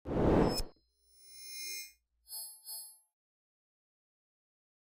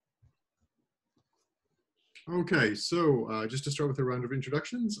Okay, so just to start with a round of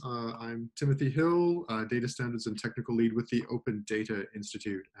introductions, I'm Timothy Hill, Data Standards and Technical Lead with the Open Data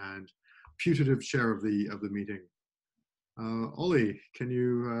Institute and putative chair of the meeting. Ollie, can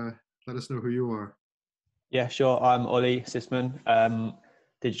you let us know who you are? Yeah, sure. I'm Ollie Sisman,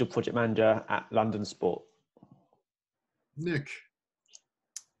 Digital Project Manager at London Sport. Nick.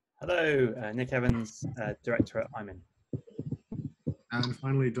 Hello, Nick Evans, Director at IMIN. And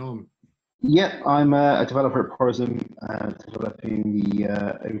finally, Dom. Yep, I'm a developer at Porism, developing the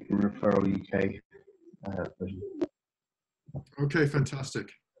Open Referral UK version. Okay,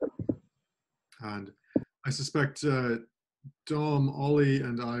 fantastic. And I suspect Dom, Ollie,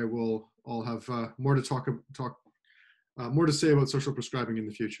 and I will all have more to say about social prescribing in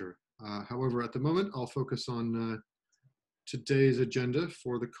the future. However, at the moment, I'll focus on today's agenda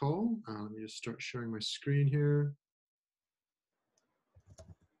for the call. Let me just start sharing my screen here.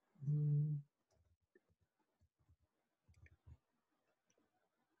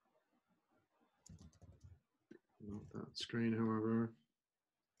 Not that screen, however.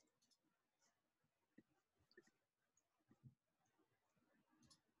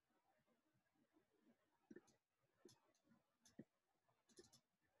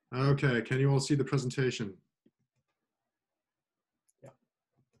 Okay, can you all see the presentation? Yeah.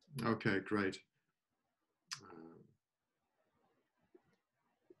 Okay, great.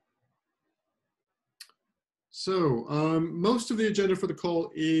 So most of the agenda for the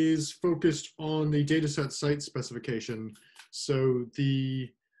call is focused on the dataset site specification. So the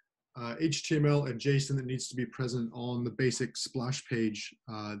HTML and JSON that needs to be present on the basic splash page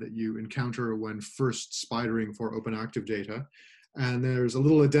that you encounter when first spidering for OpenActive data. And there's a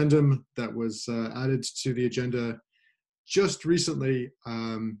little addendum that was added to the agenda just recently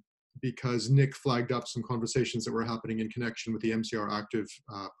because Nick flagged up some conversations that were happening in connection with the MCR Active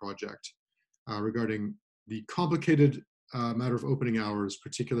project regarding the complicated matter of opening hours,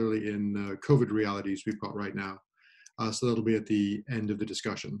 particularly in COVID realities we've got right now. So that'll be at the end of the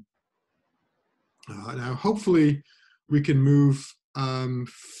discussion. Now, hopefully, we can move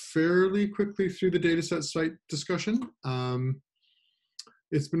fairly quickly through the dataset site discussion.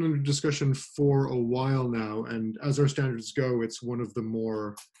 It's been under discussion for a while now, and as our standards go, it's one of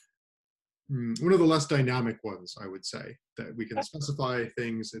the less dynamic ones, I would say, that we can specify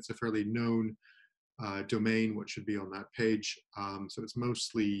things. It's a fairly known domain, what should be on that page. So it's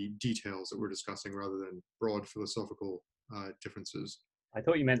mostly details that we're discussing rather than broad philosophical differences. I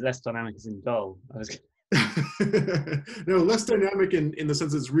thought you meant less dynamic as in dull. No, less dynamic in the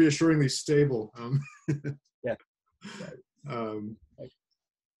sense it's reassuringly stable. Yeah.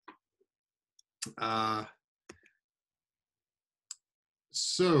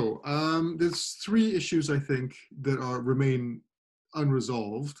 So there's three issues I think that remain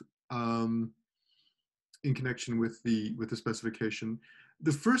unresolved in connection with the specification.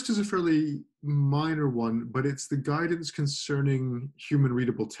 The first is a fairly minor one, but it's the guidance concerning human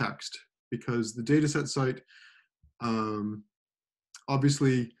readable text, because the dataset site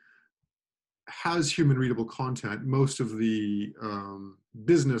obviously has human readable content. Most of the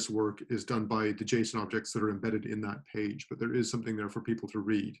business work is done by the JSON objects that are embedded in that page, but there is something there for people to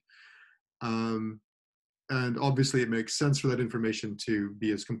read. And obviously it makes sense for that information to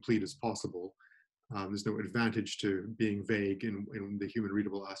be as complete as possible. There's no advantage to being vague in the human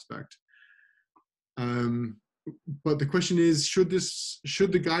readable aspect. But the question is, should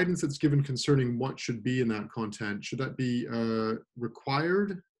the guidance that's given concerning what should be in that content, should that be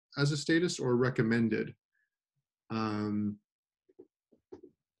required as a status or recommended? I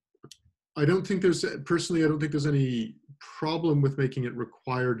don't think there's any problem with making it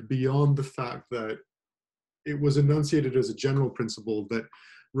required beyond the fact that it was enunciated as a general principle that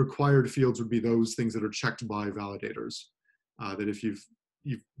required fields would be those things that are checked by validators. That if you've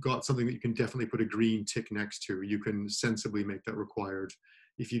got something that you can definitely put a green tick next to, you can sensibly make that required.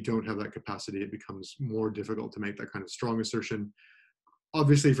 If you don't have that capacity, it becomes more difficult to make that kind of strong assertion.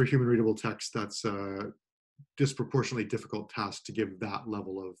 Obviously, for human readable text, that's a disproportionately difficult task to give that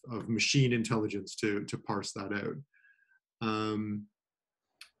level of machine intelligence to parse that out.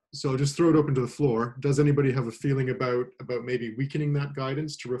 So I'll just throw it open to the floor. Does anybody have a feeling about maybe weakening that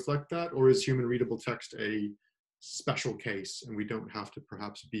guidance to reflect that, or is human readable text a special case and we don't have to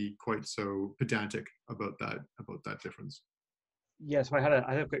perhaps be quite so pedantic about that difference? Yeah, so I had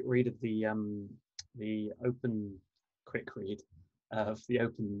a quick read of the open quick read of the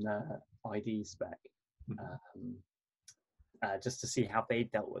open ID spec, just to see how they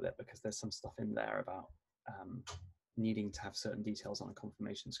dealt with it, because there's some stuff in there about needing to have certain details on a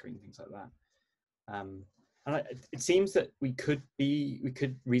confirmation screen, things like that. And it seems that we could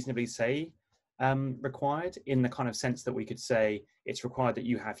reasonably say required, in the kind of sense that we could say it's required that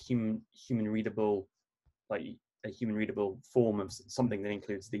you have human readable, like a human readable form of something that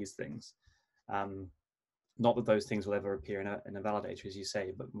includes these things. Not that those things will ever appear in a validator, as you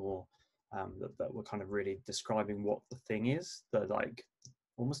say, but more that we're kind of really describing what the thing is, that like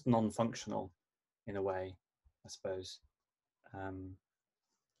almost non-functional in a way, I suppose,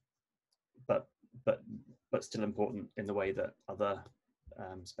 but still important in the way that other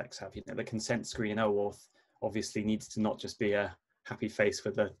specs have. You know, the consent screen in OAuth obviously needs to not just be a happy face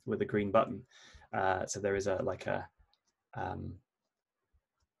with a green button. So there is a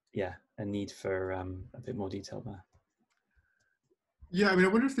need for a bit more detail there. Yeah, I mean, I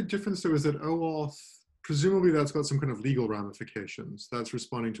wonder if the difference though is that OAuth, presumably that's got some kind of legal ramifications. That's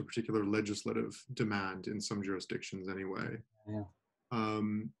responding to a particular legislative demand in some jurisdictions anyway. Yeah.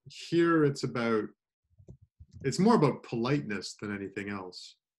 Here it's more about politeness than anything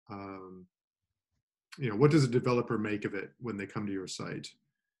else. You know, what does a developer make of it when they come to your site?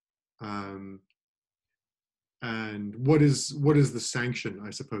 And what is the sanction,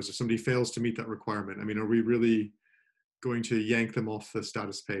 I suppose, if somebody fails to meet that requirement? I mean, are we really going to yank them off the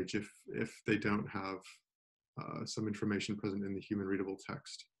status page if they don't have some information present in the human readable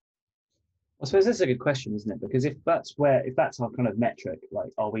text? I suppose that's a good question, isn't it? Because if that's our kind of metric, like,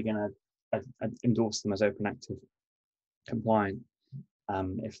 are we going to endorse them as OpenActive compliant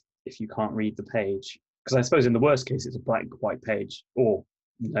if you can't read the page? Because I suppose in the worst case, it's a blank white page or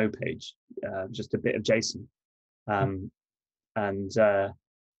no page, just a bit of JSON.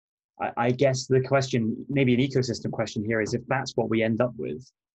 I guess the question, maybe an ecosystem question here, is if that's what we end up with,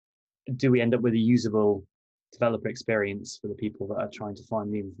 do we end up with a usable developer experience for the people that are trying to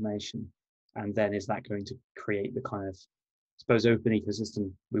find the information? And then is that going to create the kind of, I suppose, open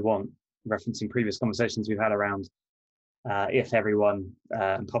ecosystem we want, referencing previous conversations we've had around if everyone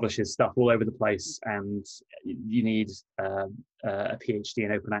publishes stuff all over the place and you need a PhD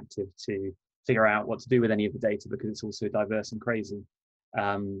in OpenActive to figure out what to do with any of the data because it's also diverse and crazy,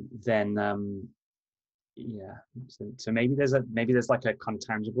 then so maybe there's like a kind of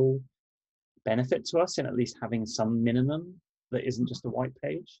tangible benefit to us in at least having some minimum that isn't just a white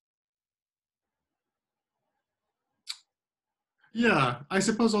page. Yeah, I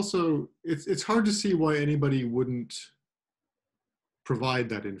suppose also it's hard to see why anybody wouldn't provide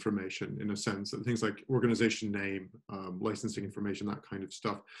that information, in a sense, that things like organization name, licensing information, that kind of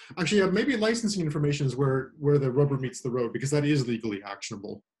stuff. Actually, maybe licensing information is where the rubber meets the road, because that is legally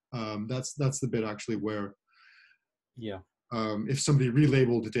actionable. That's the bit actually where, if somebody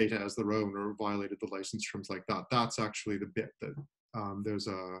relabeled the data as their own or violated the license terms like that, that's actually the bit that there's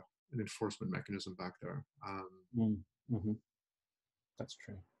an enforcement mechanism back there. That's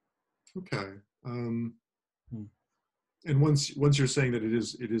true. Okay. And once you're saying that it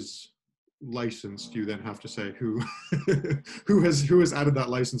is licensed, you then have to say who who has added that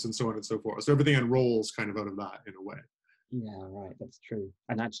license and so on and so forth. So everything unrolls kind of out of that in a way. Yeah, right. That's true.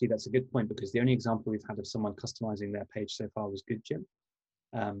 And actually, that's a good point, because the only example we've had of someone customizing their page so far was GoodGym.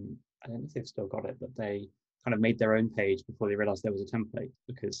 I don't know if they've still got it, but they kind of made their own page before they realized there was a template,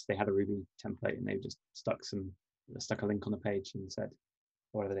 because they had a Ruby template and they just stuck a link on the page and said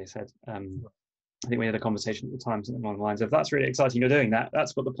whatever they said. I think we had a conversation at the time, something along the lines of, that's really exciting you're doing that.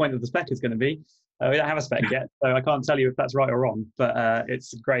 That's what the point of the spec is going to be. We don't have a spec yet, so I can't tell you if that's right or wrong, but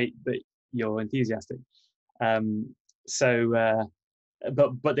it's great that you're enthusiastic. But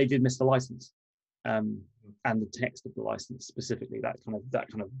they did miss the license and the text of the license specifically, that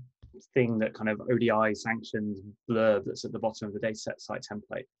kind of thing, that kind of ODI sanctioned blurb that's at the bottom of the dataset site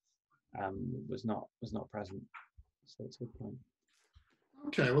template was not present. So it's a good point.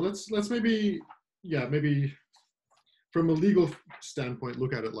 Okay, well let's maybe from a legal standpoint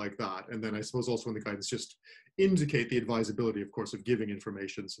look at it like that, and then I suppose also in the guidance just indicate the advisability, of course, of giving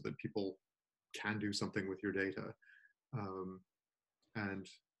information so that people can do something with your data, and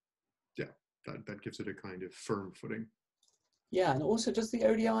yeah, that gives it a kind of firm footing. Yeah, and also does the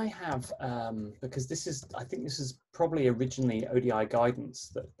ODI have, because I think this is probably originally ODI guidance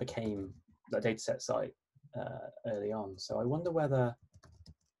that became the dataset site early on. So I wonder whether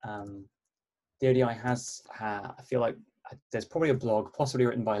the ODI has, I feel like there's probably a blog, possibly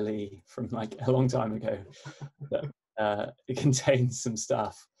written by Lee from like a long time ago, that it contains some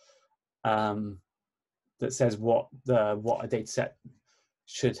stuff that says what a dataset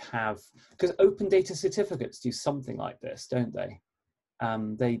should have, because open data certificates do something like this, don't they?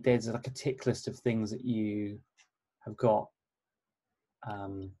 There's like a tick list of things that you have got.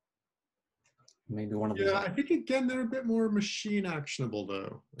 Maybe one of these. Yeah, I think again they're a bit more machine actionable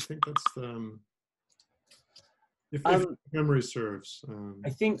though. I think that's if memory serves. I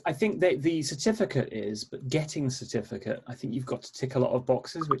think that the certificate is, but getting the certificate, I think you've got to tick a lot of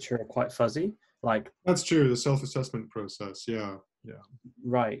boxes which are quite fuzzy. Like that's true. The self-assessment process. Yeah.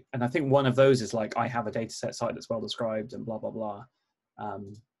 Right. And I think one of those is like, I have a data set site that's well described and blah, blah, blah.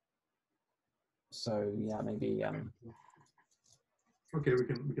 So yeah, maybe. Okay, we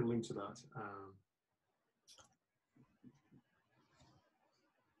can link to that.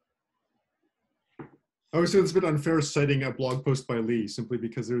 I always feel it's a bit unfair citing a blog post by Lee simply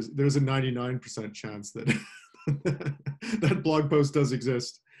because there's a 99% chance that that blog post does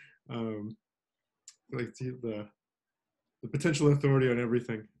exist. Like the potential authority on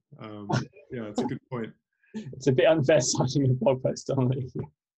everything. Yeah, it's a good point. It's a bit unfair citing a blog post on Lee.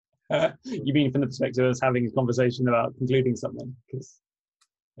 You mean from the perspective of us having a conversation about concluding something?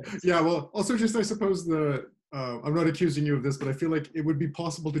 Yeah, well, also just I suppose I'm not accusing you of this, but I feel like it would be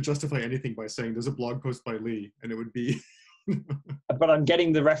possible to justify anything by saying there's a blog post by Lee, and it would be. But I'm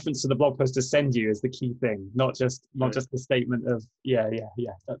getting the reference to the blog post to send you as the key thing, not just the statement of yeah,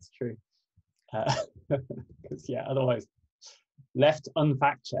 that's true. Because otherwise, left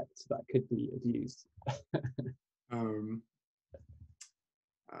unfact checked, that could be abused.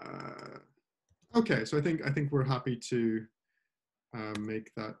 Okay, so I think we're happy to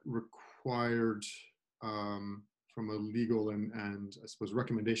make that required from a legal and I suppose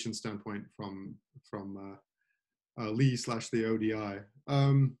recommendation standpoint from Lee/the ODI.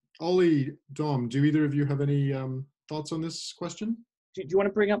 Ollie, Dom, do either of you have any thoughts on this question? Do you want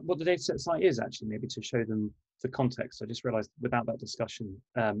to bring up what the dataset site is actually, maybe to show them the context? I just realized without that discussion,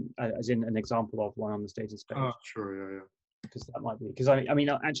 as in an example of one on the status page. Oh, sure, yeah. Because that might be, because I mean,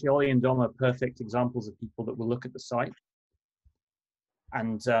 actually, Ollie and Dom are perfect examples of people that will look at the site.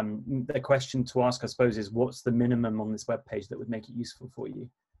 And the question to ask, I suppose, is what's the minimum on this web page that would make it useful for you?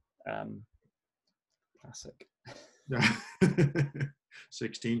 Classic. Yeah.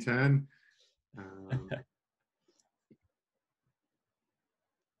 1610.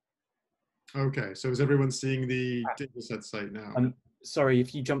 Okay, so is everyone seeing the dataset site now? Sorry,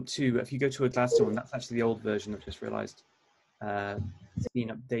 if you go to a Gladstone, that's actually the old version. I've just realized. It's been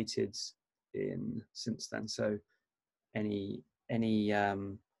updated since then. So any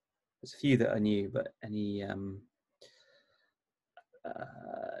there's a few that are new, but any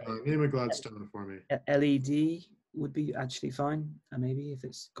name a Gladstone for me. LED would be actually fine, maybe if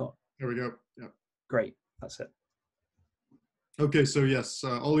it's got. There we go. Yeah. Great, that's it. Okay, so yes,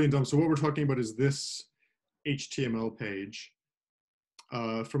 Ollie and Dom. So what we're talking about is this HTML page.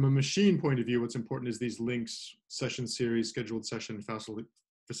 From a machine point of view, what's important is these links: session series, scheduled session,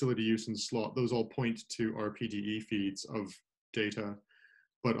 facility use, and slot. Those all point to our PDE feeds of data.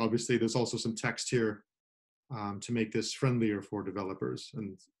 But obviously, there's also some text here to make this friendlier for developers.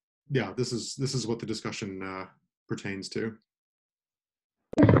 And yeah, this is what the discussion pertains to.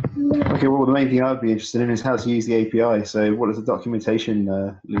 Okay, well, the main thing I'd be interested in is how to use the API. So what does the documentation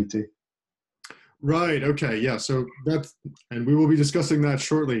lead to? Right, okay, yeah, so and we will be discussing that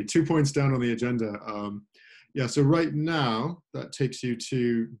shortly. 2 points down on the agenda. Yeah, so right now, that takes you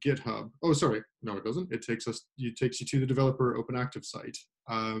to GitHub. Oh, sorry, no, it doesn't. It takes you to the developer OpenActive site,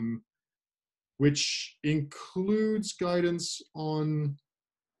 which includes guidance on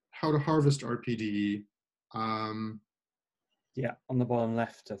how to harvest RPDE. Yeah, on the bottom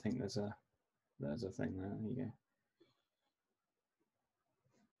left, I think there's a thing there. There you go.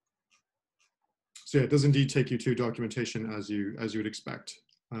 So yeah, it does indeed take you to documentation as you would expect.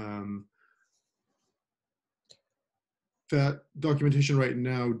 That documentation right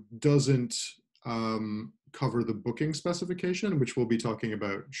now doesn't cover the booking specification, which we'll be talking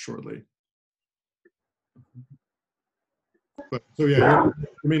about shortly. But so yeah,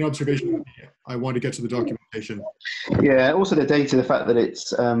 the main observation would be, I want to get to the documentation. Yeah, also the data, the fact that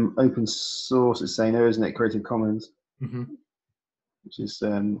it's open source, it's saying there, isn't it? Creative Commons, which is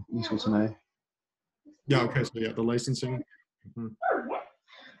useful to know. Yeah, okay, so yeah, the licensing.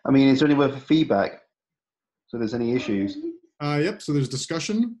 I mean, is there any way for feedback? So there's any issues? Yep, so there's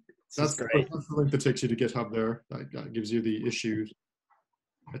discussion. That's the link that takes you to GitHub there. That gives you the issues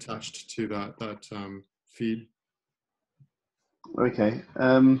attached to that feed. Okay.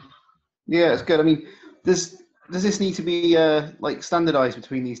 Yeah, it's good. I mean, does this need to be like standardized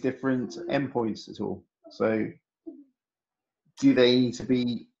between these different endpoints at all? So do they need to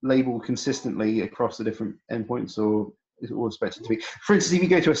be labeled consistently across the different endpoints, or is it all expected to be? For instance, if you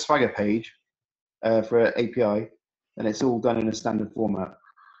go to a Swagger page for an API, and it's all done in a standard format,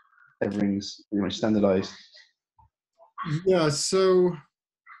 everything's pretty much standardized. Yeah, so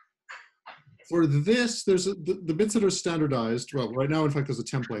for this, there's the bits that are standardized. Well, right now, in fact, there's a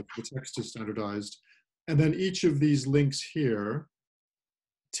template. The text is standardized. And then each of these links here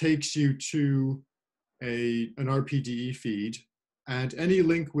takes you to an RPDE feed, and any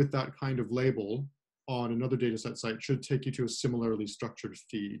link with that kind of label on another dataset site should take you to a similarly structured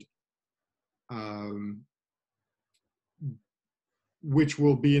feed, which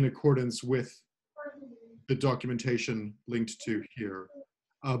will be in accordance with the documentation linked to here.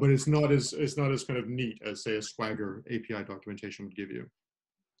 But it's not as kind of neat as, say, a Swagger API documentation would give you.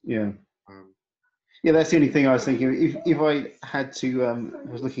 Yeah. Yeah, that's the only thing I was thinking. If I had to, I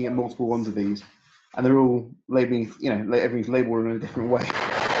was looking at multiple ones of these, and they're all labeling, everything's labeled in a different way,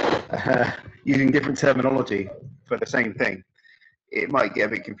 using different terminology for the same thing, it might get a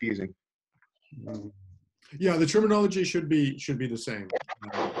bit confusing. Yeah, the terminology should be the same.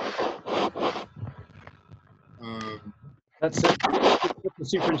 That's a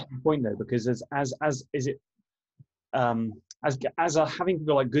super interesting point though, because as having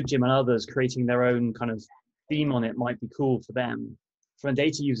people like GoodGym and others creating their own kind of theme on it might be cool for them. From a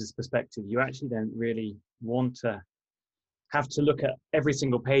data user's perspective, you actually don't really want to have to look at every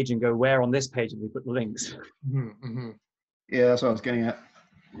single page and go, where on this page have we put the links? Yeah, that's what I was getting at.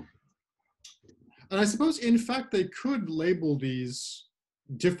 And I suppose, in fact, they could label these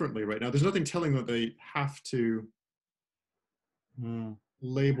differently right now. There's nothing telling that they have to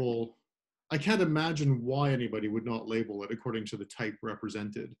label. I can't imagine why anybody would not label it according to the type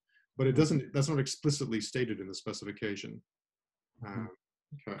represented, but it doesn't. That's not explicitly stated in the specification.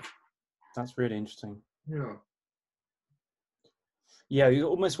 Okay. That's really interesting. Yeah. Yeah, you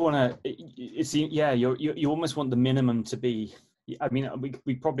almost want to. You almost want the minimum to be. I mean,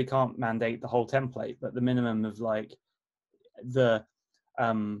 we probably can't mandate the whole template, but the minimum of like the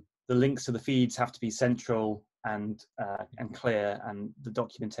links to the feeds have to be central and clear, and the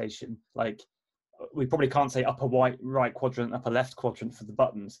documentation, like we probably can't say upper right quadrant, upper left quadrant for the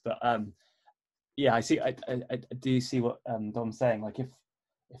buttons, but yeah, I do see what Dom's saying. Like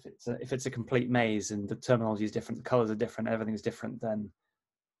if it's a complete maze and the terminology is different, the colors are different, everything's different, then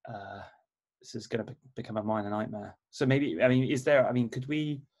this is going to become a minor nightmare. So maybe,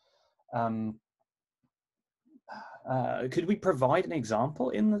 could we provide an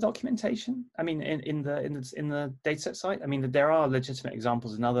example in the documentation? I mean, in the dataset site. I mean, there are legitimate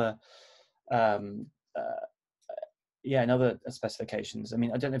examples in other, in other specifications. I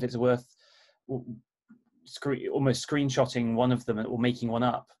mean, I don't know if it's worth almost screenshotting one of them or making one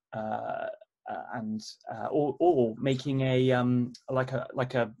up, or making a like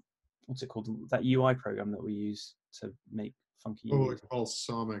a what's it called, that UI program that we use to make funky. Oh, like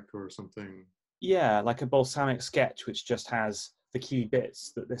balsamic or something. Yeah, like a balsamic sketch, which just has the key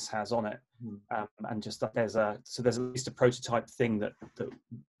bits that this has on it, and just that there's at least a prototype thing that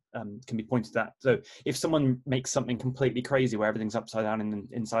can be pointed at. So if someone makes something completely crazy where everything's upside down and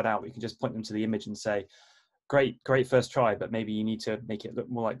inside out, we can just point them to the image and say, great first try, but maybe you need to make it look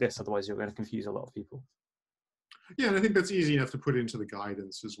more like this, otherwise you're going to confuse a lot of people. Yeah, and I think that's easy enough to put into the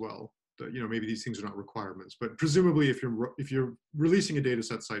guidance as well. That, maybe these things are not requirements, but presumably if you're releasing a data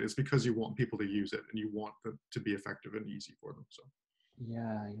set site, it's because you want people to use it and you want it to be effective and easy for them. So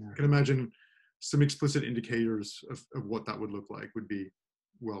yeah. I can imagine some explicit indicators of what that would look like would be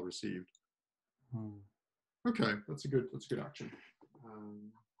well received. Okay, that's a good action.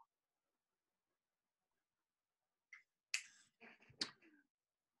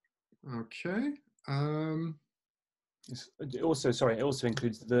 Okay. It also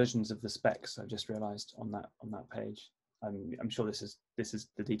includes the versions of the specs. I just realized on that page. I'm sure this is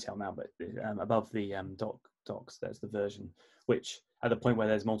the detail now, but above the docs, there's the version, which at the point where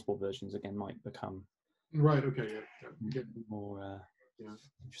there's multiple versions again might become right. Okay. Yeah. More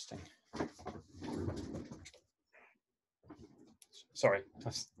interesting. Sorry.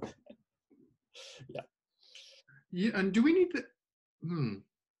 Yeah. Yeah. And do we need the?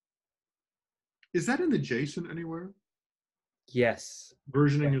 Is that in the JSON anywhere? Yes.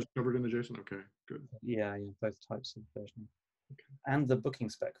 Versioning is covered in the JSON? Okay, good. Yeah, both types of versioning. Okay. And the booking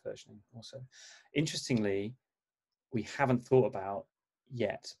spec versioning also. Interestingly, we haven't thought about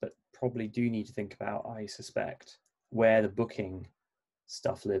yet, but probably do need to think about, I suspect, where the booking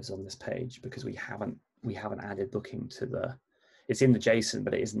stuff lives on this page, because we haven't added booking to it's in the JSON,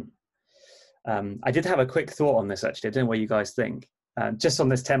 but it isn't. I did have a quick thought on this actually. I don't know what you guys think. Just on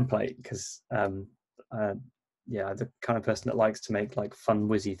this template, because the kind of person that likes to make like fun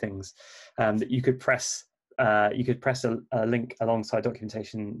whizzy things, that you could press a link alongside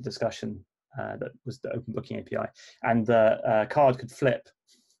documentation discussion that was the Open Booking API, and the card could flip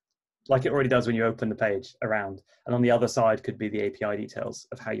like it already does when you open the page around, and on the other side could be the API details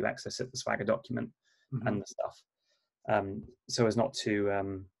of how you access it, the Swagger document and the stuff, so as not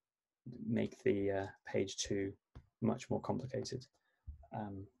to make the page 2 much more complicated.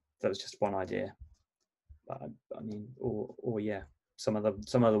 That was just one idea. But I mean, or yeah, some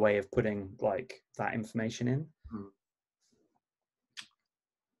other way of putting like that information in.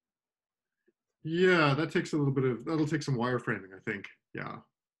 Yeah, that takes a little bit of, that'll take some wireframing, I think. Yeah.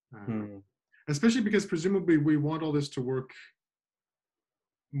 Especially because presumably we want all this to work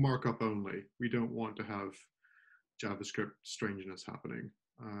markup only. We don't want to have JavaScript strangeness happening.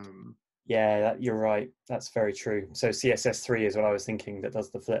 Yeah, you're right. That's very true. So CSS3 is what I was thinking that does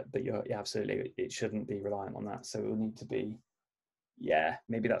the flip, but yeah, absolutely, it shouldn't be reliant on that. So it will need to be, yeah,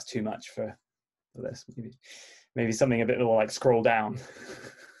 maybe that's too much for this. Maybe something a bit more like scroll down.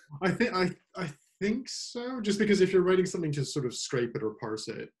 I think so. Just because if you're writing something to sort of scrape it or parse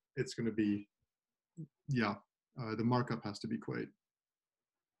it, it's going to be, yeah, the markup has to be quite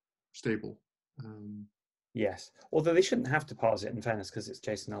stable. Yes, although they shouldn't have to parse it in fairness because it's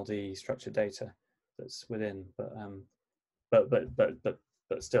JSON-LD structured data that's within. But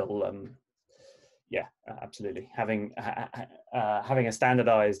still, yeah, absolutely. Having a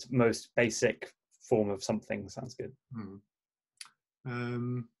standardized, most basic form of something sounds good.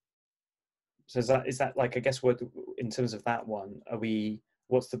 So is that like, I guess what in terms of that one,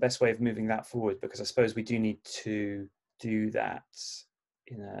 what's the best way of moving that forward? Because I suppose we do need to do that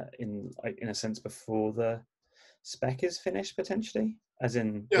in a sense before the spec is finished potentially, as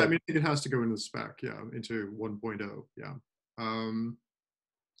in. Yeah, I mean, I think it has to go into the spec, yeah, into 1.0, yeah.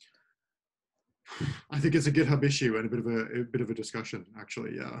 I think it's a GitHub issue and a bit of a discussion,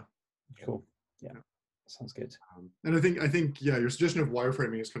 actually, yeah. Cool, yeah. Sounds good. And I think yeah, your suggestion of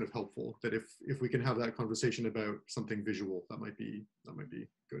wireframing is kind of helpful. That if we can have that conversation about something visual, that might be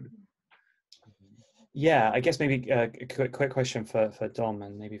good. Yeah, I guess maybe a quick question for Dom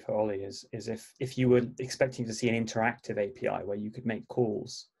and maybe for Ollie is if you were expecting to see an interactive API where you could make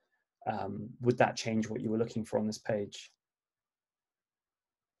calls, would that change what you were looking for on this page?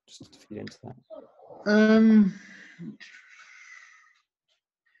 Just to feed into that.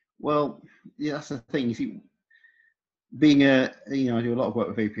 Well, yeah, that's the thing. You see, being I do a lot of work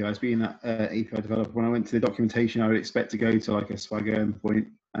with APIs. Being that API developer, when I went to the documentation, I would expect to go to like a Swagger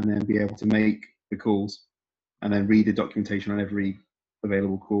endpoint and then be able to make the calls, and then read the documentation on every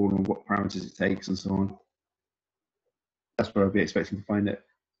available call and what parameters it takes and so on. That's where I'd be expecting to find it.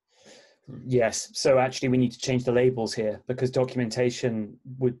 Yes. So actually, we need to change the labels here because documentation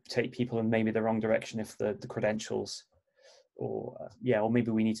would take people in maybe the wrong direction if the credentials. Or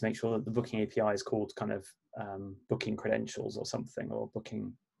maybe we need to make sure that the booking API is called kind of booking credentials or something, or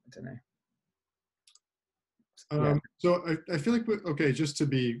booking, I don't know. So I feel like, okay, just to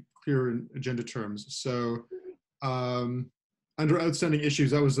be clear in agenda terms. So under outstanding issues,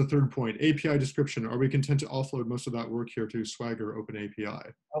 that was the third point. API description. Are we content to offload most of that work here to Swagger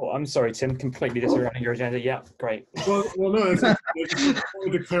OpenAPI? Oh, I'm sorry, Tim. Completely disregarding your agenda. Yeah, great. Well, no. I just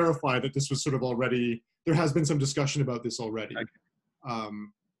wanted to clarify that this was sort of already. There has been some discussion about this already. Okay.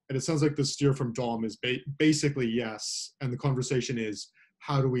 And it sounds like the steer from Dom is basically yes. And the conversation is,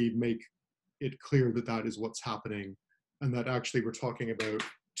 how do we make it clear that that is what's happening, and that actually we're talking about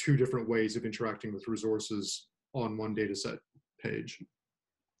two different ways of interacting with resources on one data set page.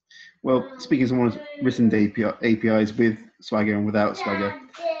 Well, speaking as someone who's written APIs with Swagger and without Swagger,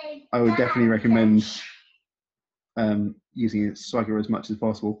 I would definitely recommend using Swagger as much as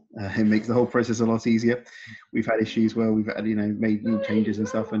possible. It makes the whole process a lot easier. We've had issues where we've had, made new changes and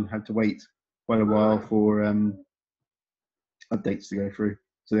stuff and had to wait quite a while for updates to go through.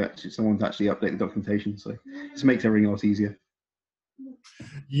 So someone's actually update the documentation. So this makes everything a lot easier.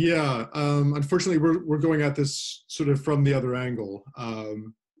 Yeah, unfortunately, we're going at this sort of from the other angle.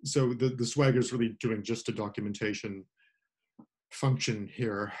 So the Swagger is really doing just a documentation function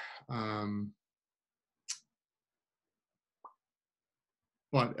here.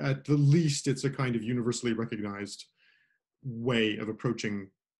 But at the least, it's a kind of universally recognized way of approaching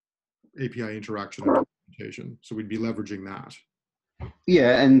API interaction and documentation. So we'd be leveraging that.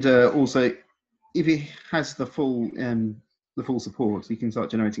 Yeah, and also, if it has the full support, you can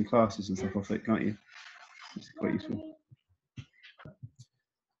start generating classes and stuff off it, can't you? It's quite useful.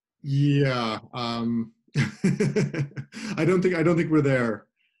 Yeah, I don't think we're there,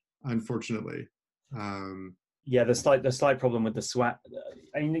 unfortunately. Yeah, the slight problem with the Swagger.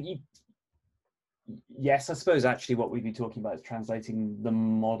 I mean, yes, I suppose actually what we'd be talking about is translating the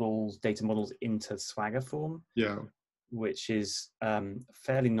data models into Swagger form. Yeah, which is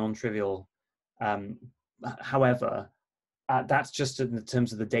fairly non-trivial. However, that's just in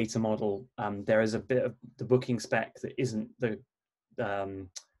terms of the data model. There is a bit of the booking spec that isn't the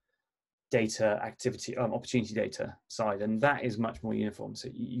data activity, opportunity data side, and that is much more uniform. So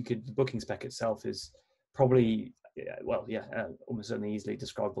you could, the booking spec itself is probably, almost certainly easily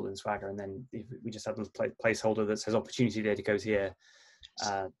describable in Swagger. And then if we just have a placeholder that says opportunity data goes here,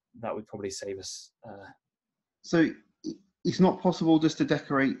 that would probably save us. So it's not possible just to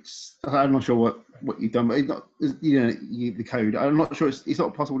decorate. I'm not sure what you've done, but it's not, the code. I'm not sure it's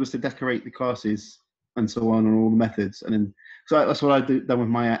not possible just to decorate the classes and so on and all the methods. And then, so that's what I've done with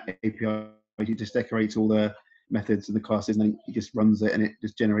my API. You just decorate all the methods and the classes, and then it just runs it, and it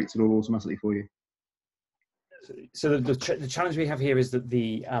just generates it all automatically for you. So the challenge we have here is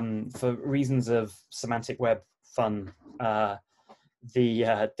that for reasons of semantic web fun,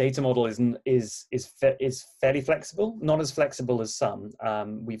 the data model is fairly flexible, not as flexible as some.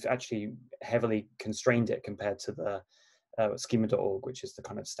 We've actually heavily constrained it compared to the schema.org, which is the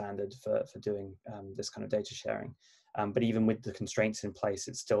kind of standard for doing this kind of data sharing. But even with the constraints in place,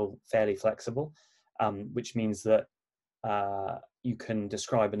 it's still fairly flexible, which means that you can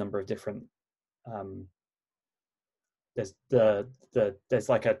describe a number of different. There's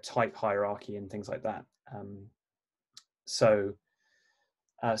like a type hierarchy and things like that. So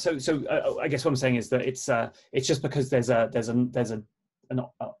I guess what I'm saying is that it's just because there's an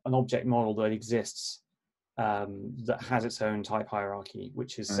object model that exists that has its own type hierarchy,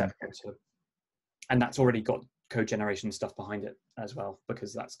 which is separate to, and that's already got code generation stuff behind it as well,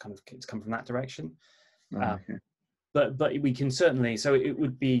 because it's come from that direction. But we can certainly, so it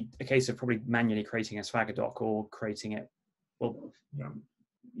would be a case of probably manually creating a Swagger doc or creating it,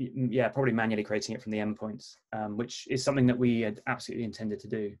 probably manually creating it from the endpoints, which is something that we had absolutely intended to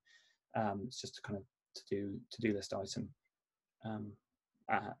do. It's just a kind of to-do list item.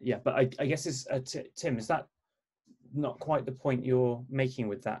 But I guess Tim, is that not quite the point you're making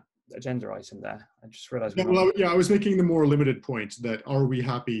with that agenda item there? I just realized. I was making the more limited point that are we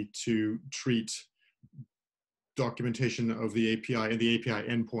happy to treat documentation of the API and the API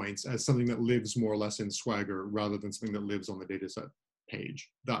endpoints as something that lives more or less in Swagger rather than something that lives on the dataset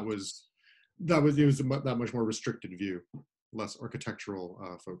page. It was that much more restricted view, less architectural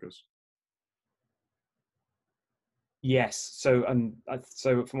focus. Yes. So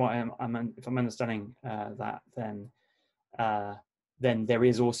so from what if I'm understanding that, then there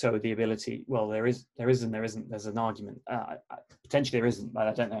is also the ability. Well, there is and there isn't. There's an argument. Potentially there isn't, but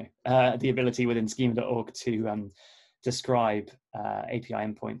I don't know. The ability within schema.org to describe API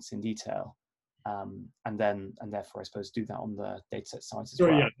endpoints in detail, and therefore I suppose do that on the dataset side as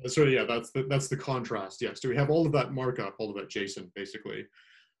well. That's the contrast. Yes. Do we have all of that markup, all of that JSON, basically,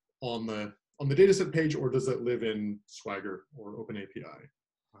 on the dataset page, or does it live in Swagger or OpenAPI?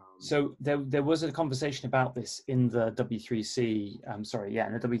 So there was a conversation about this in the W3C, in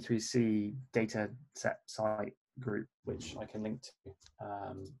the W3C data set site group, which I can link to.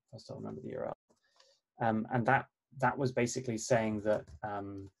 I still remember the URL. And that was basically saying that,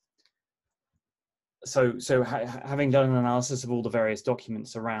 having done an analysis of all the various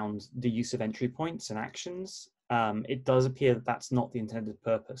documents around the use of entry points and actions, it does appear that that's not the intended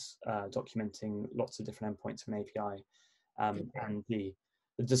purpose, documenting lots of different endpoints from API. And the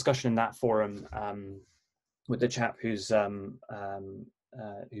discussion in that forum with the chap who's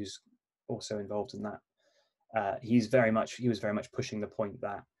also involved in that, he was very much pushing the point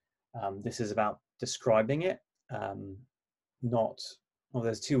that this is about describing it,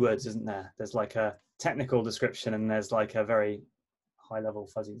 there's two words, isn't there? There's like a technical description and there's like a very high level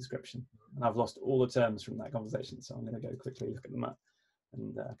fuzzy description, and I've lost all the terms from that conversation, so I'm going to go quickly look at them up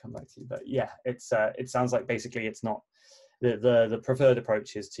and come back to you. But yeah, it sounds like basically it's not the preferred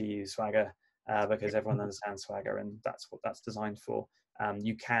approach is to use Swagger because everyone understands Swagger, and that's what that's designed for.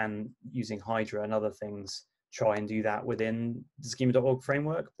 You can, using Hydra and other things, try and do that within the schema.org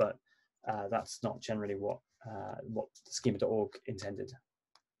framework, but that's not generally what schema.org intended.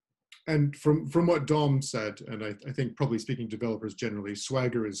 And from what Dom said, and I think probably speaking to developers generally,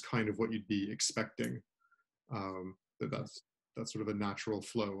 Swagger is kind of what you'd be expecting. That's sort of a natural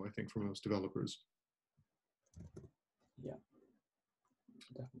flow, I think, for most developers. Yeah,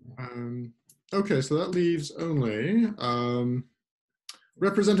 definitely. Okay, so that leaves only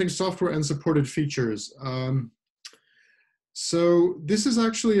representing software and supported features. So this is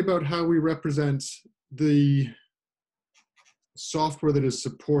actually about how we represent the software that is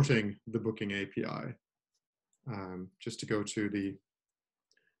supporting the booking API. Just to go to the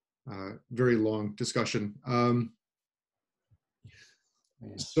very long discussion.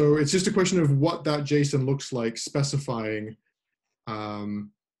 So it's just a question of what that JSON looks like, specifying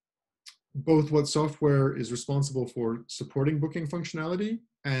both what software is responsible for supporting booking functionality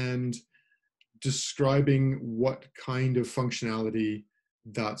and describing what kind of functionality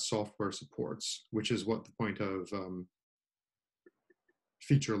that software supports, which is what the point of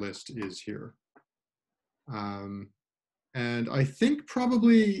feature list is here. And I think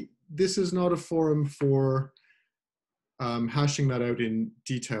probably this is not a forum for hashing that out in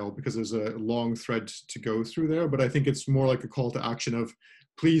detail, because there's a long thread to go through there, but I think it's more like a call to action of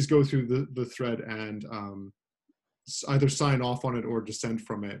please go through the thread and either sign off on it or dissent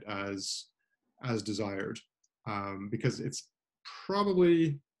from it as desired, because it's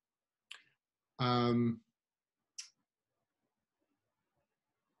probably I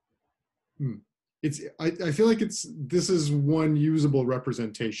feel like this is one usable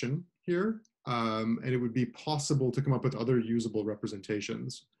representation here, and it would be possible to come up with other usable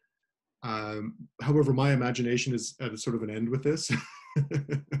representations. However, my imagination is at a sort of an end with this.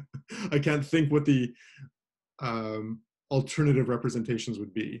 I can't think what the alternative representations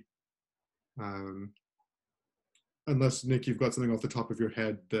would be. Unless, Nick, you've got something off the top of your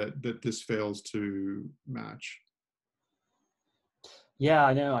head that this fails to match. Yeah,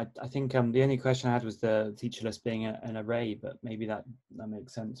 I know. I think the only question I had was the feature list being an array, but maybe that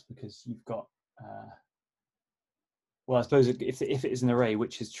makes sense because you've got, well, I suppose if it is an array,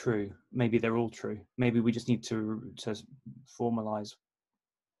 which is true, maybe they're all true. Maybe we just need to formalize,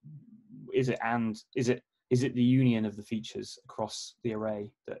 is it the union of the features across the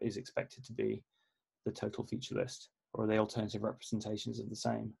array that is expected to be the total feature list, or are they alternative representations of the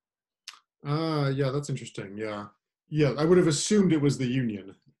same? Yeah, that's interesting. Yeah, I would have assumed it was the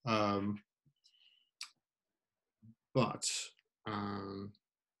union, but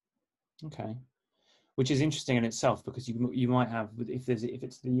okay, which is interesting in itself, because you might have, if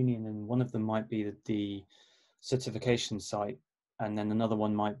it's the union, and one of them might be the certification site, and then another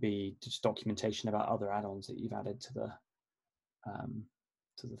one might be just documentation about other add-ons that you've added to the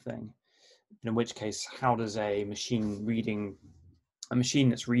thing. In which case, how does a machine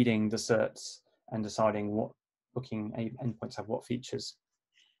that's reading the certs and deciding what booking endpoints have what features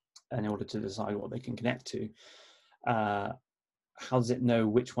in order to decide what they can connect to, how does it know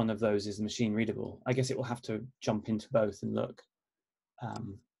which one of those is machine readable? I guess it will have to jump into both and look.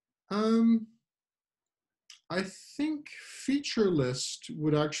 I think feature list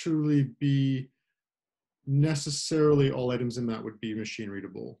would actually be necessarily all items in that would be machine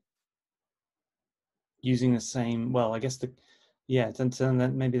readable. Using the same, well, I guess then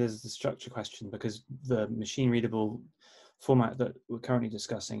maybe there's the structure question, because the machine readable format that we're currently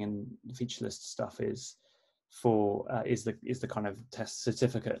discussing and the feature list stuff is for is the kind of test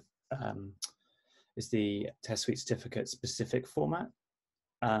certificate, is the test suite certificate specific format,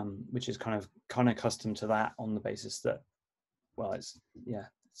 which is kind of custom to that, on the basis that, well, it's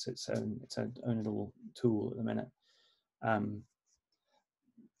its own little tool at the minute.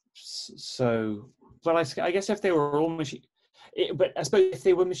 So, but I guess if they were all but I suppose if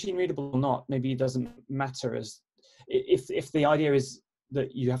they were machine readable or not, maybe it doesn't matter, as if the idea is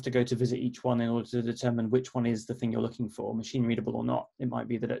that you have to go to visit each one in order to determine which one is the thing you're looking for, machine readable or not. It might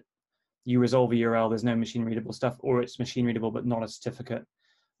be that you resolve a URL, there's no machine readable stuff, or it's machine readable but not a certificate,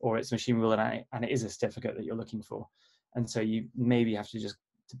 or it's machine readable and it is a certificate that you're looking for. And so you maybe have to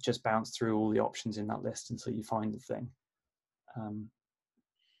just bounce through all the options in that list until you find the thing.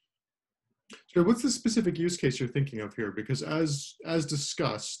 So what's the specific use case you're thinking of here? Because as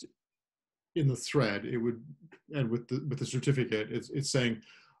discussed in the thread, it would, and with the certificate, it's saying,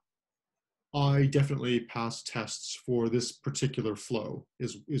 I definitely pass tests for this particular flow,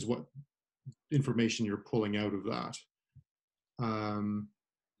 is what information you're pulling out of that.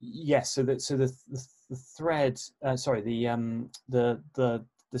 Yes. So the thread, the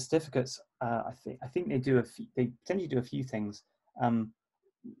certificates. I think they tend to do a few things.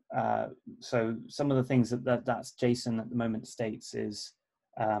 So some of the things that's JSON at the moment states is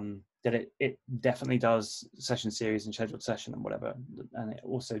that it definitely does session series and scheduled session and whatever, and it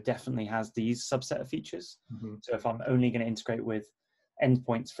also definitely has these subset of features. Mm-hmm. So if I'm only going to integrate with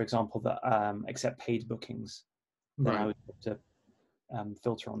endpoints, for example, that accept paid bookings, then I would have to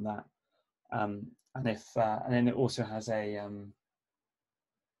filter on that. And then it also has a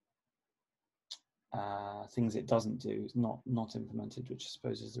things it doesn't do, is not implemented, which I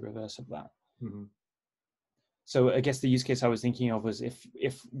suppose is the reverse of that. Mm-hmm. So I guess the use case I was thinking of was if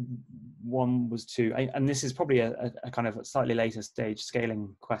one was to, and this is probably a kind of a slightly later stage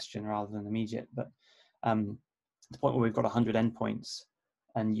scaling question rather than immediate, but the point where we've got 100 endpoints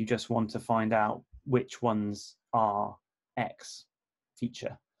and you just want to find out which ones are X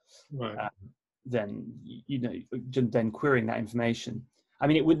feature, right? Then then querying that information. I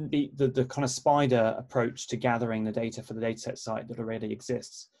mean, it wouldn't be the kind of spider approach to gathering the data for the dataset site that already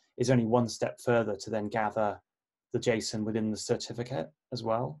exists is only one step further to then gather the JSON within the certificate as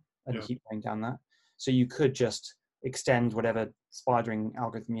well, and Yeah. keep going down that. So you could just extend whatever spidering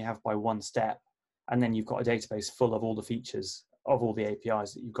algorithm you have by one step, and then you've got a database full of all the features of all the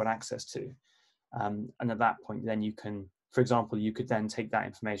APIs that you've got access to. And at that point, then you can, for example, you could then take that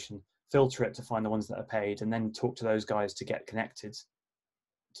information, filter it to find the ones that are paid, and then talk to those guys to get connected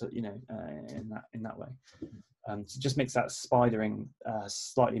to, in that way. So it just makes that spidering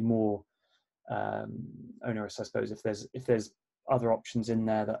slightly more onerous, I suppose, if there's other options in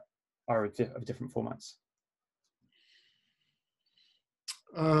there that are of different formats.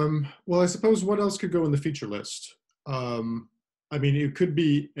 Well, I suppose what else could go in the feature list? I mean, it could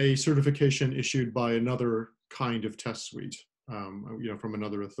be a certification issued by another kind of test suite, from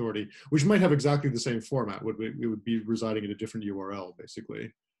another authority, which might have exactly the same format. It would be residing in a different URL,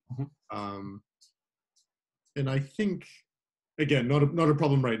 basically. Mm-hmm. And I think, again, not a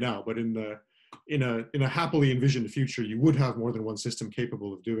problem right now, but in a happily envisioned future, you would have more than one system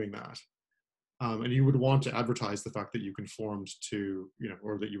capable of doing that. And you would want to advertise the fact that you conformed to,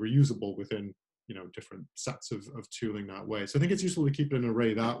 or that you were usable within, different sets of tooling that way. So I think it's useful to keep an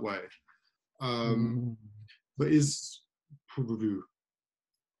array that way. But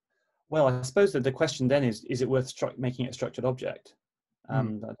well, I suppose that the question then is it worth making it a structured object? I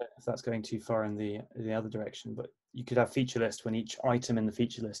don't know if that's going too far in the other direction, but you could have feature list when each item in the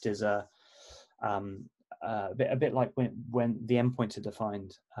feature list is a bit like when the endpoints are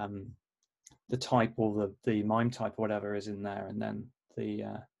defined. The type or the MIME type or whatever is in there, and then the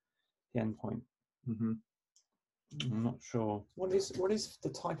endpoint. Mm-hmm. I'm not sure. What is the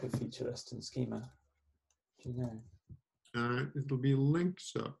type of feature list in schema? Do you know? It'll be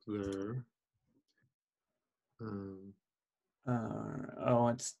linked up there.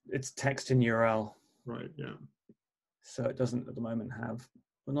 It's text in URL. Right. Yeah. So it doesn't at the moment have.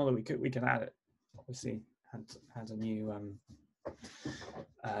 Well, not that we can add it. Obviously, add a new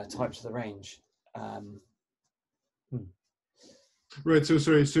type to the range. Right. So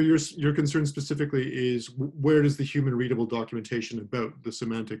sorry. So your concern specifically is where does the human readable documentation about the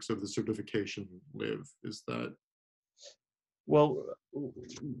semantics of the certification live? Is that? Well,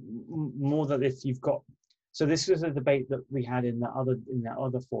 more that if you've got. So this was a debate that we had in that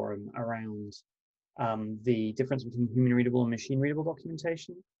other forum around the difference between human readable and machine readable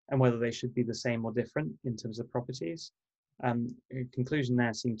documentation, and whether they should be the same or different in terms of properties. The conclusion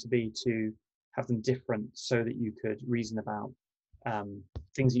there seemed to be to have them different so that you could reason about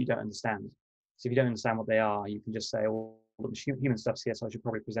things that you don't understand. So if you don't understand what they are, you can just say, "Oh, the human stuff's here, so I should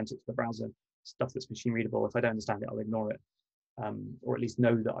probably present it to the browser. Stuff that's machine readable. If I don't understand it, I'll ignore it, or at least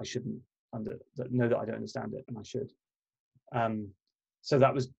know that I shouldn't know that I don't understand it, and I should." So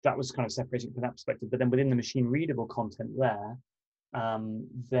that was kind of separating from that perspective. But then within the machine readable content there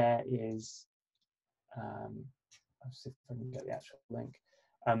is. I'll see if I can get the actual link.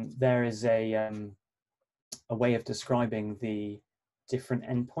 There is a way of describing the different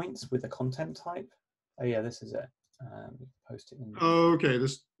endpoints with a content type. Oh yeah, this is it. Post it in. Oh, okay.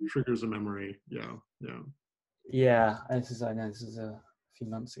 This triggers a memory. Yeah, yeah. Yeah, I know this is a few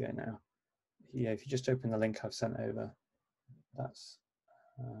months ago now. Yeah, if you just open the link I've sent over, that's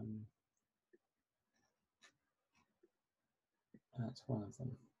one of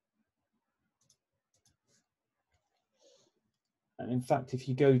them. And in fact, if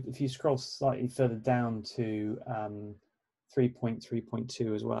you scroll slightly further down to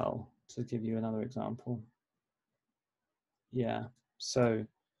 3.3.2 as well, to give you another example. Yeah, so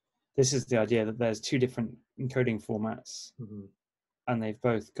this is the idea that there's two different encoding formats, and they've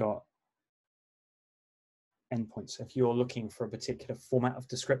both got endpoints. So if you're looking for a particular format of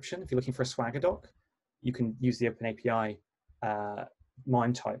description, if you're looking for a Swagger doc, you can use the OpenAPI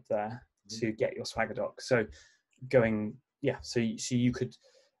MIME type there to get your Swagger doc. So so you could,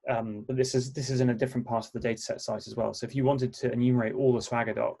 but this is in a different part of the dataset size as well. So if you wanted to enumerate all the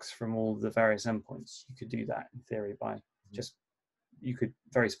Swagger docs from all the various endpoints, you could do that in theory by you could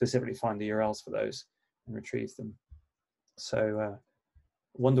very specifically find the URLs for those and retrieve them. So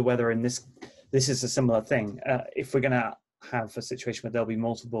wonder whether in this is a similar thing. If we're going to have a situation where there'll be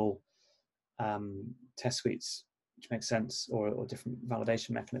multiple test suites, which makes sense, or different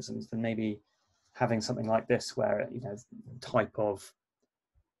validation mechanisms, then maybe having something like this where, type of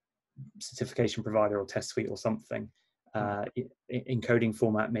certification provider or test suite or something, encoding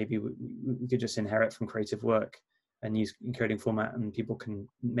format, maybe we could just inherit from creative work and use encoding format, and people can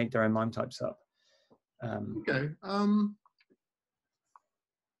make their own MIME types up. Okay.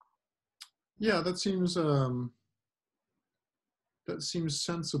 Yeah, that seems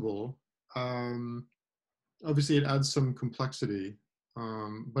sensible. Obviously, it adds some complexity,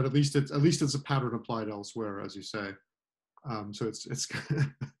 but at least it's a pattern applied elsewhere, as you say. So it's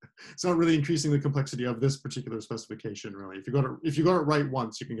it's not really increasing the complexity of this particular specification, really. If you got it right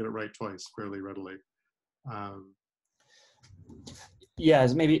once, you can get it right twice fairly readily.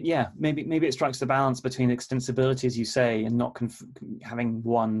 Maybe it strikes the balance between extensibility, as you say, and not having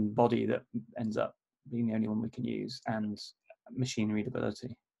one body that ends up being the only one we can use, and machine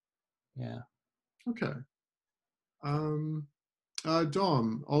readability. Yeah. Okay.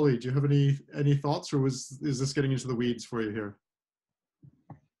 Dom, Ollie, do you have any thoughts, or is this getting into the weeds for you here?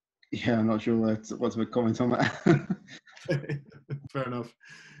 Yeah, I'm not sure what to comment on that. Fair enough.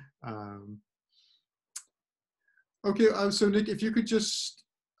 Okay, so Nick, if you could just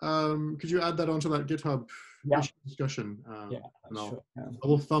could you add that onto that GitHub issue discussion? Yeah, sure. Yeah. I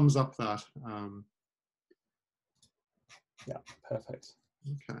will thumbs up that. Yeah, perfect.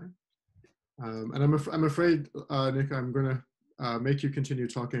 Okay. And I'm afraid, Nick, I'm going to make you continue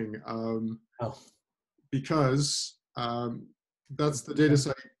talking because that's the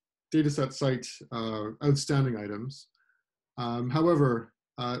dataset site outstanding items. However,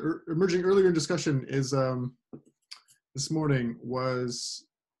 emerging earlier in discussion is this morning was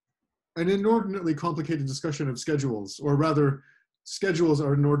an inordinately complicated discussion of schedules, or rather, schedules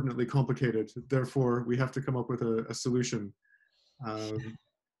are inordinately complicated. Therefore, we have to come up with a solution.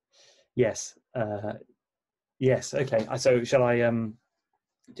 Yes. Yes. Okay. So shall I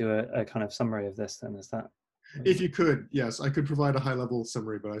do a kind of summary of this then? Is that? If you could, yes, I could provide a high-level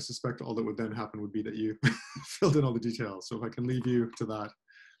summary, but I suspect all that would then happen would be that you filled in all the details. So if I can leave you to that.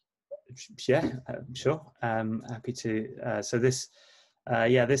 Yeah, sure. Happy to. So this,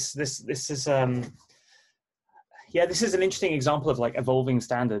 this is this is an interesting example of like evolving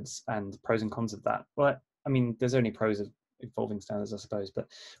standards and pros and cons of that. Well, I mean, there's only pros of evolving standards, I suppose. But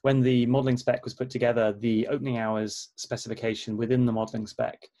when the modeling spec was put together, the opening hours specification within the modeling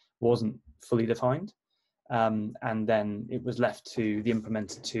spec wasn't fully defined. And then it was left to the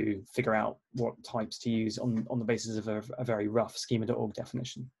implementer to figure out what types to use on the basis of a very rough schema.org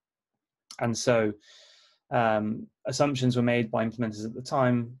definition. And so assumptions were made by implementers at the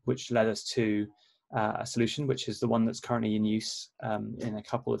time, which led us to a solution, which is the one that's currently in use in a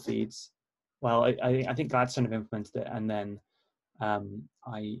couple of feeds. Well, I think Gladstone have implemented it, and then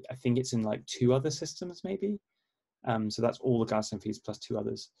I think it's in like 2 other systems maybe. So that's all the Gladstone feeds plus 2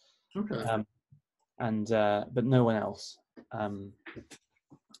 others. Okay. But no one else. And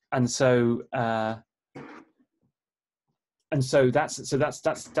so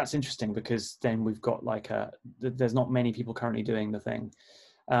that's interesting, because then we've got like there's not many people currently doing the thing.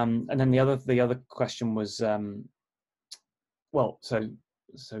 And then the other question was,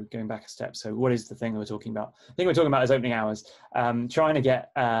 so going back a step, so what is the thing that we're talking about? The thing we're talking about is opening hours. Trying to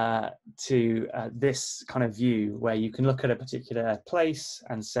get to this kind of view where you can look at a particular place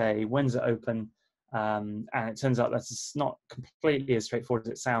and say, when's it open? And it turns out that's not completely as straightforward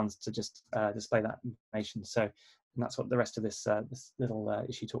as it sounds to just display that information. So, and that's what the rest of this this little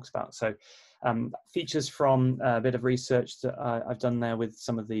issue talks about. So, features from a bit of research that I've done there with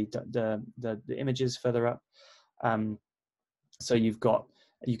some of the images further up. So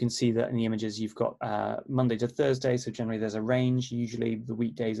you can see that in the images you've got Monday to Thursday. So generally there's a range. Usually the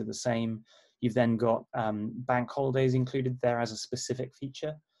weekdays are the same. You've then got bank holidays included there as a specific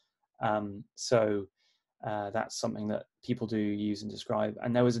feature. So that's something that people do use and describe.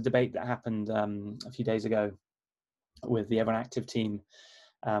 And there was a debate that happened a few days ago with the OpenActive team.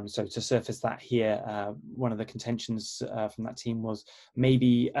 So to surface that here, one of the contentions from that team was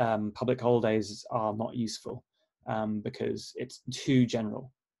maybe public holidays are not useful because it's too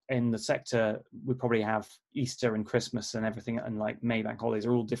general. In the sector, we probably have Easter and Christmas and everything, and like May bank holidays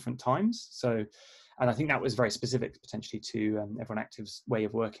are all different times. So, and I think that was very specific potentially to OpenActive's way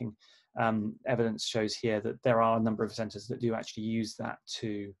of working. Evidence shows here that there are a number of centers that do actually use that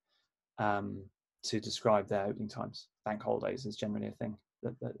to describe their opening times. Bank holidays is generally a thing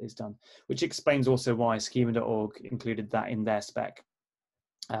that is done, which explains also why schema.org included that in their spec.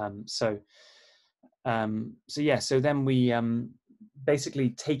 So then we basically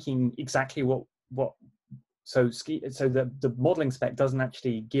taking exactly so the modeling spec doesn't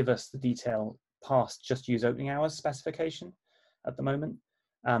actually give us the detail past just use opening hours specification at the moment.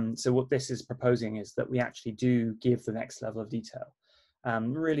 So what this is proposing is that we actually do give the next level of detail,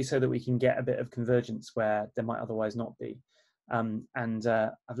 really so that we can get a bit of convergence where there might otherwise not be.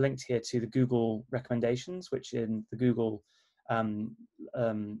 I've linked here to the Google recommendations, which in the Google their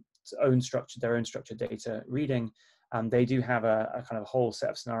own structured data reading, they do have a kind of whole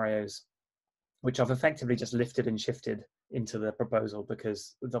set of scenarios which I've effectively just lifted and shifted into the proposal,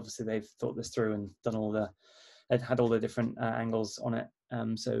 because obviously they've thought this through and done had all the different angles on it.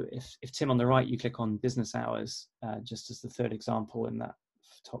 So if Tim on the right, you click on business hours, just as the third example in that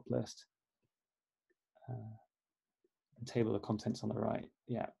top list, table of contents on the right.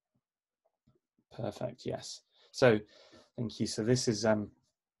 Yeah, perfect. Yes. So thank you. So this is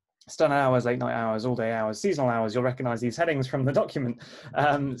stun hours, late night hours, all day hours, seasonal hours. You'll recognize these headings from the document.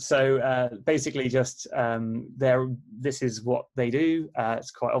 Basically just this is what they do.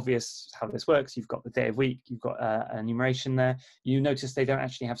 It's quite obvious how this works. You've got the day of week, you've got an enumeration there. You notice they don't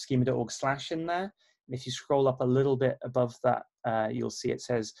actually have schema.org/ in there. If you scroll up a little bit above that, you'll see it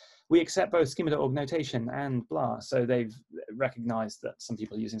says, we accept both schema.org notation and blah. So they've recognized that some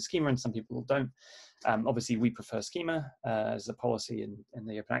people are using schema and some people don't. Obviously, we prefer schema as a policy in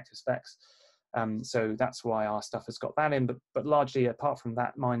the OpenActive specs. So that's why our stuff has got that in. But largely, apart from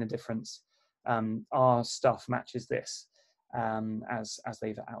that minor difference, our stuff matches this as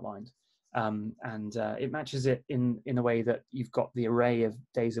they've outlined. It matches it in a way that you've got the array of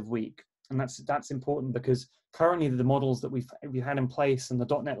days of week. And that's important because currently the models that we've had in place and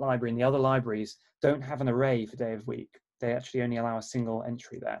the .NET library and the other libraries don't have an array for day of week. They actually only allow a single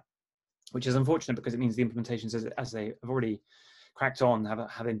entry there, which is unfortunate because it means the implementations as they have already cracked on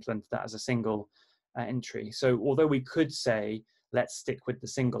have implemented that as a single entry. So although we could say, let's stick with the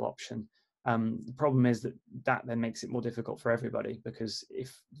single option, the problem is that then makes it more difficult for everybody, because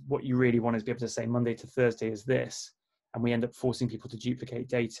if what you really want is to be able to say Monday to Thursday is this, and we end up forcing people to duplicate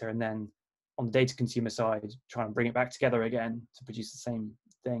data and then on the data consumer side, try and bring it back together again to produce the same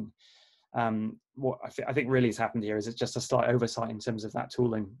thing. What I think really has happened here is it's just a slight oversight in terms of that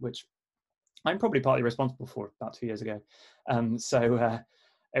tooling, which I'm probably partly responsible for about 2 years ago.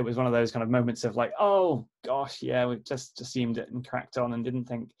 It was one of those kind of moments of like, oh gosh, yeah, we just assumed it and cracked on and didn't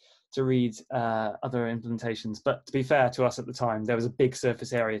think to read other implementations. But to be fair to us at the time, there was a big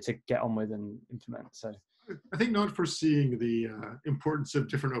surface area to get on with and implement. So I think not foreseeing the importance of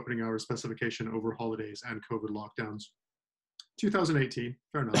different opening hours specification over holidays and COVID lockdowns. 2018,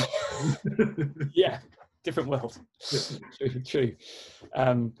 fair enough. Yeah, different world. Yeah. True.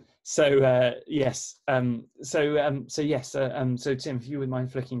 So Tim, if you would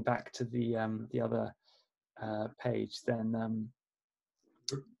mind flicking back to the other page, then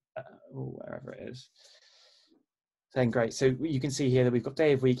wherever it is. Then great. So you can see here that we've got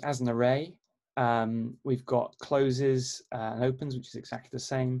day of week as an array. We've got closes and opens, which is exactly the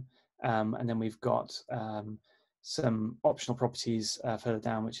same. And then we've got some optional properties further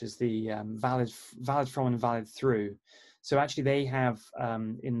down, which is the valid from and valid through. So actually they have,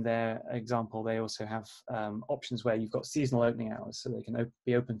 in their example, they also have options where you've got seasonal opening hours, so they can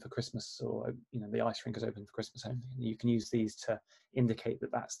be open for Christmas, or the ice rink is open for Christmas only. And you can use these to indicate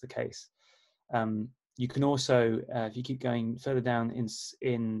that that's the case. You can also, if you keep going further down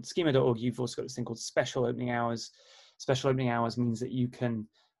in schema.org, you've also got this thing called special opening hours. Special opening hours means that you can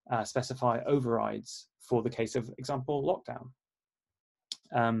specify overrides for the case of example lockdown.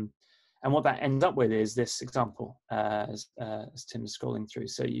 And what that ends up with is this example, as Tim's scrolling through.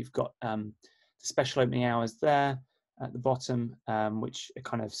 So you've got the special opening hours there at the bottom, which are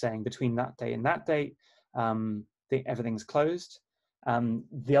kind of saying between that day and that date, everything's closed.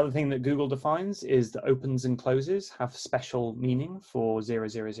 The other thing that Google defines is that opens and closes have special meaning for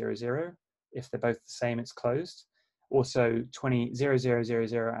 0000. If they're both the same, it's closed. Also, 0000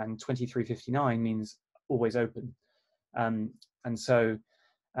 and 2359 means always open. And so,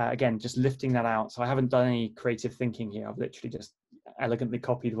 again, just lifting that out. So I haven't done any creative thinking here. I've literally just elegantly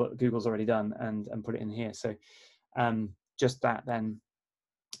copied what Google's already done and put it in here. So just that then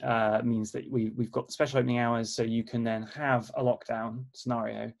means that we've got special opening hours, so you can then have a lockdown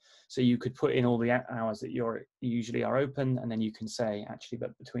scenario. So you could put in all the hours that you usually are open, and then you can say, actually,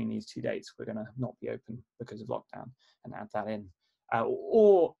 but between these 2 dates, we're going to not be open because of lockdown, and add that in.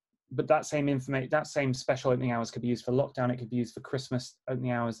 But that same special opening hours could be used for lockdown. It could be used for Christmas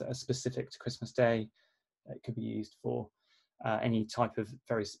opening hours that are specific to Christmas Day. It could be used for any type of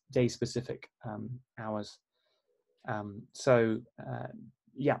very day-specific hours.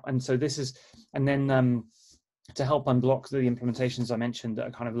 Yeah, and so this is, and then to help unblock the implementations I mentioned that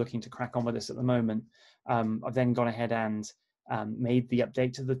are kind of looking to crack on with this at the moment, I've then gone ahead and made the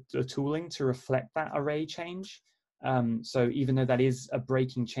update to the tooling to reflect that array change. So even though that is a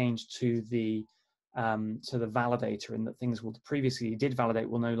breaking change to the validator, in that things will previously did validate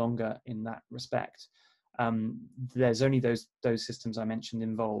will no longer in that respect, there's only those systems I mentioned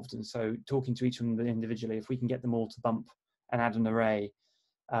involved. And so talking to each of them individually, if we can get them all to bump and add an array,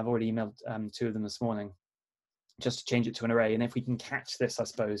 I've already emailed 2 of them this morning, just to change it to an array. And if we can catch this, I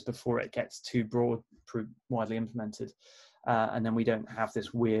suppose, before it gets too widely implemented, and then we don't have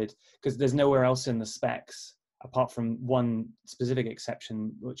this weird, because there's nowhere else in the specs apart from one specific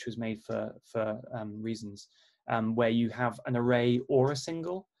exception, which was made for reasons, where you have an array or a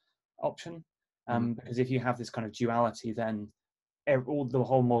single option. Because if you have this kind of duality, then the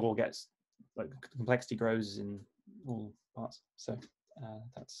whole model gets, like, complexity grows in all parts. So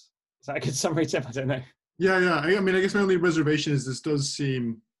is that a good summary, Tim? I don't know. Yeah. I mean, I guess my only reservation is this does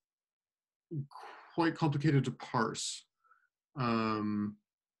seem quite complicated to parse.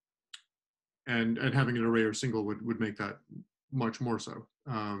 And having an array or single would make that much more so,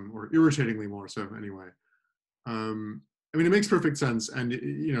 or irritatingly more so anyway. I mean, it makes perfect sense. And,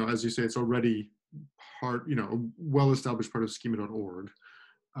 you know, as you say, it's already part, you know, a well-established part of schema.org,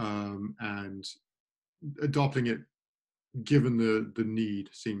 and adopting it given the need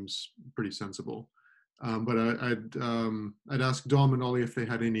seems pretty sensible. But I'd ask Dom and Ollie if they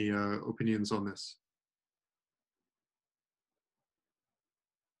had any opinions on this.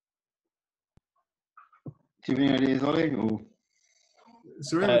 Do you have any ideas, Ollie? Or?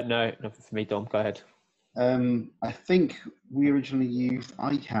 No, nothing for me, Dom. Go ahead. I think we originally used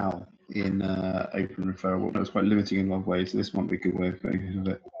iCal in Open Referral. That was quite limiting in one way, so this might be a good way of going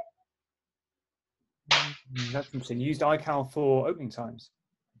with it. That's interesting. You used iCal for opening times?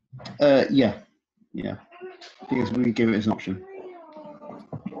 Yeah. Because we give it as an option.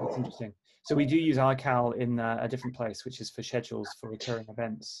 That's interesting. So we do use iCal in a different place, which is for schedules for recurring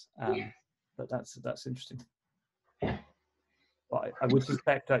events. But that's interesting. But I would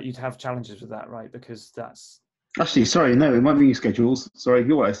suspect that you'd have challenges with that, right? Because that's... Actually, sorry, no, it might be schedules. Sorry,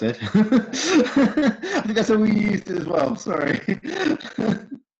 you're what I said. I think that's how we used it as well. Sorry.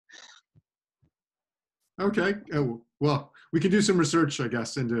 Okay. Oh, well, we can do some research, I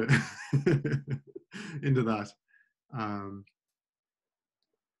guess, into into that.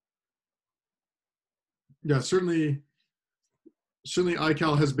 Yeah, certainly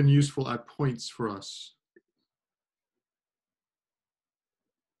iCal has been useful at points for us.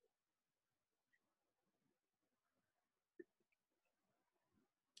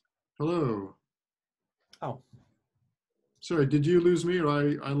 Hello. Oh. Sorry, did you lose me, or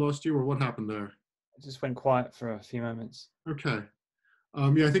I lost you, or what happened there? It just went quiet for a few moments. Okay.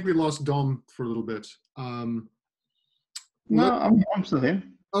 Yeah, I think we lost Dom for a little bit. No, I'm still here.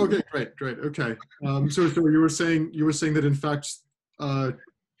 Okay, great. Okay. So you were saying that in fact,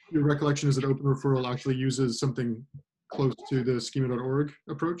 your recollection is that Open Referral actually uses something close to the schema.org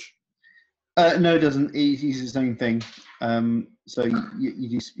approach? No, it doesn't. It uses its own thing. So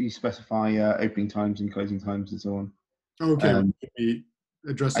you specify opening times and closing times and so on. Okay, be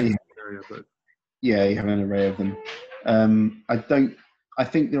addressing the area, but yeah, you have an array of them. I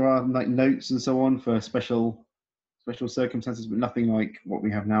think there are like notes and so on for special circumstances, but nothing like what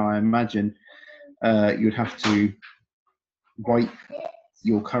we have now. I imagine you would have to write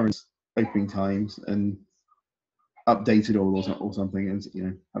your current opening times and update it all or something, and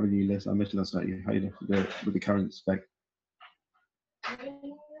have a new list. I imagine that's how you'd have to do it with the current spec.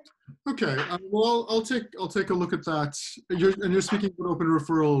 Okay, well, I'll take a look at that. You're speaking about Open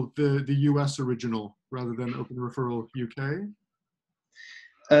Referral, the US original, rather than Open Referral UK.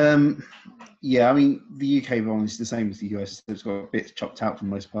 Yeah, I mean the UK one is the same as the US. It's got bits chopped out for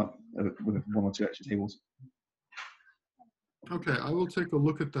the most part, with one or two extra tables. Okay, I will take a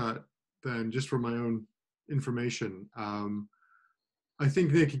look at that then, just for my own information. I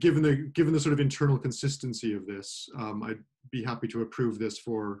think, Nick, given the sort of internal consistency of this, I'd be happy to approve this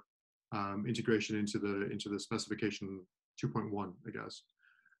for integration into the specification 2.1, I guess.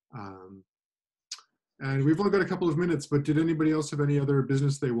 And we've only got a couple of minutes, but did anybody else have any other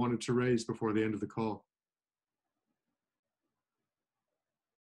business they wanted to raise before the end of the call?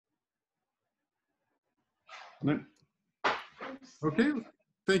 No. Okay,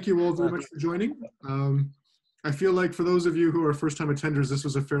 thank you all very much for joining. I feel like for those of you who are first-time attenders, this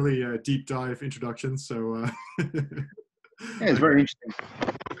was a fairly deep dive introduction. So yeah, it's very interesting.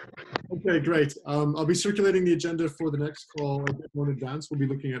 Okay, great. I'll be circulating the agenda for the next call a bit more in advance. We'll be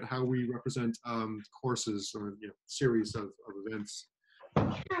looking at how we represent courses or series of events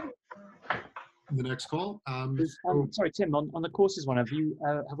in the next call. Sorry, Tim. On the courses one, have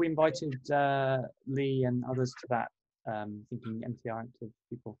we invited Lee and others to that? Thinking MTR active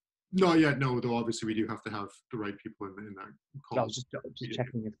people. Not yet, no. Though obviously we do have to have the right people in that call. I was just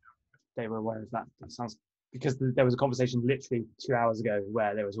checking if they were aware of that. That sounds, because there was a conversation literally 2 hours ago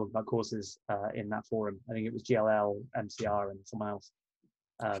where they were talking about courses in that forum. I think it was GLL, MCR, and someone else.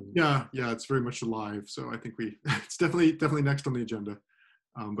 Yeah, it's very much alive. So I think it's definitely next on the agenda.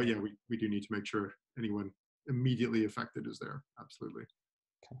 But yeah, we do need to make sure anyone immediately affected is there. Absolutely.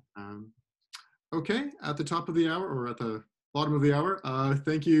 Okay. Okay, at the top of the hour, or at the bottom of the hour.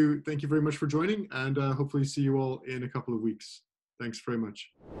 Thank you very much for joining, and hopefully see you all in a couple of weeks. Thanks very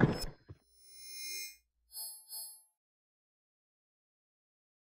much.